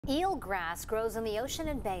Eelgrass grows in the ocean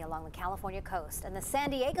and bay along the California coast, and the San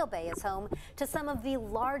Diego Bay is home to some of the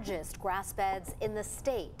largest grass beds in the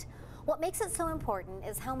state. What makes it so important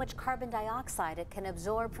is how much carbon dioxide it can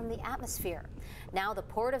absorb from the atmosphere. Now the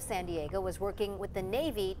Port of San Diego is working with the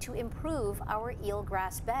Navy to improve our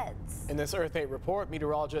eelgrass beds. In this Earth 8 report,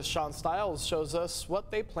 meteorologist Sean Stiles shows us what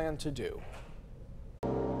they plan to do.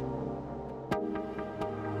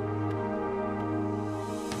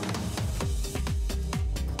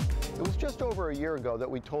 It was just over a year ago that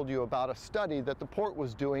we told you about a study that the port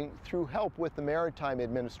was doing through help with the Maritime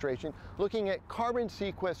Administration, looking at carbon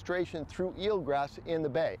sequestration through eelgrass in the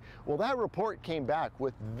bay. Well, that report came back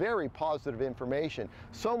with very positive information,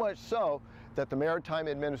 so much so that the Maritime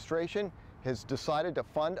Administration has decided to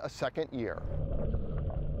fund a second year.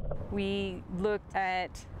 We looked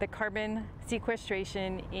at the carbon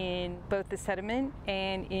sequestration in both the sediment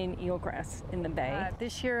and in eelgrass in the bay.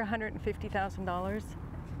 This year, $150,000.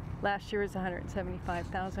 Last year was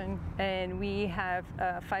 $175,000, and we have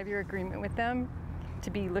a 5-year agreement with them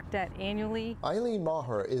to be looked at annually. Eileen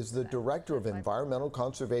Maher is the Director of Environmental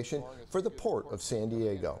Conservation for the Port of San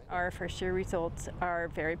Diego. Our first-year results are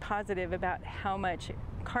very positive about how much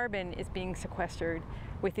carbon is being sequestered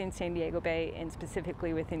within San Diego Bay and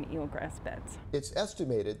specifically within eelgrass beds. It's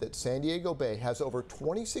estimated that San Diego Bay has over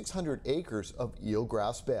 2,600 acres of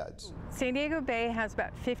eelgrass beds. San Diego Bay has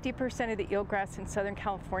about 50% of the eelgrass in Southern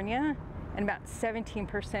California and about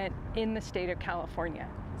 17% in the state of California.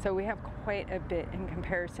 So we have quite a bit in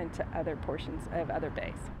comparison to other portions of other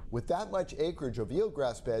bays. With that much acreage of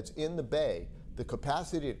eelgrass beds in the bay, the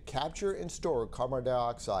capacity to capture and store carbon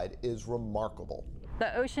dioxide is remarkable.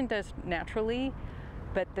 The ocean does naturally,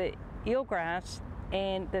 but the eelgrass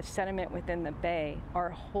and the sediment within the bay are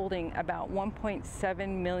holding about 1.7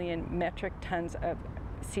 million metric tons of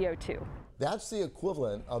CO2. That's the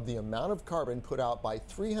equivalent of the amount of carbon put out by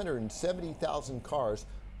 370,000 cars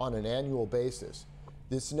on an annual basis.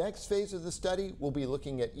 This next phase of the study will be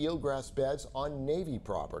looking at eelgrass beds on Navy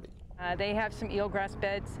property. They have some eelgrass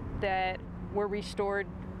beds that were restored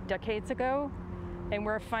decades ago, and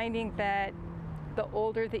we're finding that the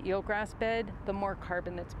older the eelgrass bed, the more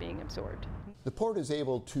carbon that's being absorbed. The port is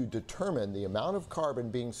able to determine the amount of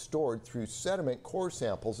carbon being stored through sediment core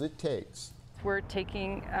samples it takes. We're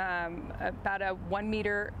taking about a 1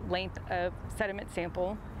 meter length of sediment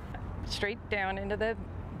sample straight down into the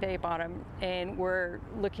bay bottom, and we're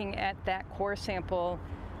looking at that core sample,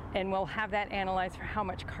 and we'll have that analyzed for how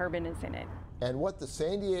much carbon is in it. And what the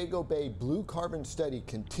San Diego Bay Blue Carbon Study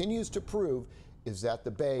continues to prove is that the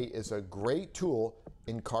bay is a great tool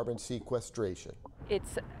in carbon sequestration.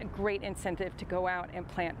 It's a great incentive to go out and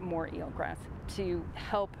plant more eelgrass to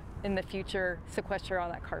help in the future sequester all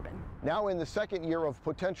that carbon. Now in the second year of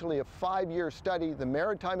potentially a 5-year study, the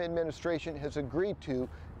Maritime Administration has agreed to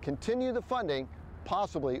continue the funding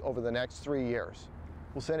possibly over the next 3 years.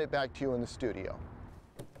 We'll send it back to you in the studio.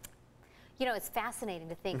 You know, it's fascinating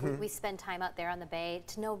to think we spend time out there on the bay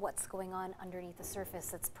to know what's going on underneath the surface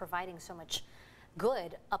that's providing so much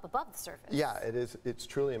good up above the surface. Yeah, it is. It's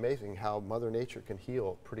truly amazing how Mother Nature can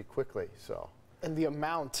heal pretty quickly. So. And the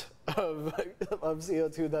amount of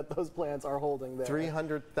CO2 that those plants are holding there.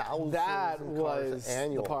 300,000 That was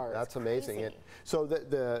annual. The part. That's amazing. So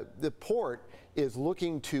the port is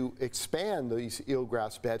looking to expand these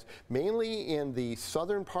eelgrass beds, mainly in the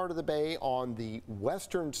southern part of the bay on the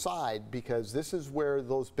western side, because this is where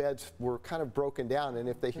those beds were kind of broken down. And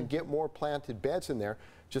if they can get more planted beds in there,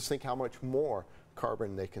 just think how much more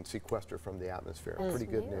carbon they can sequester from the atmosphere. Pretty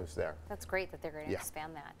good news there. That's great that they're going to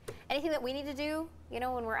expand that. Anything that we need to do, you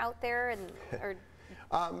know, when we're out there and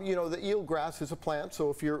you know, the eelgrass is a plant, so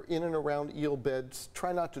if you're in and around eel beds,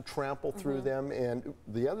 try not to trample through them. And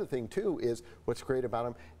the other thing too is, what's great about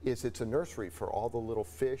them is it's a nursery for all the little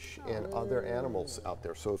fish and other animals out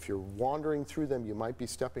there. So if you're wandering through them, you might be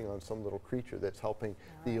stepping on some little creature that's helping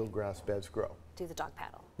the eelgrass beds grow. do the dog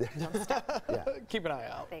paddle. Keep an eye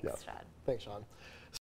out. Thanks, Sean. Thanks, Sean.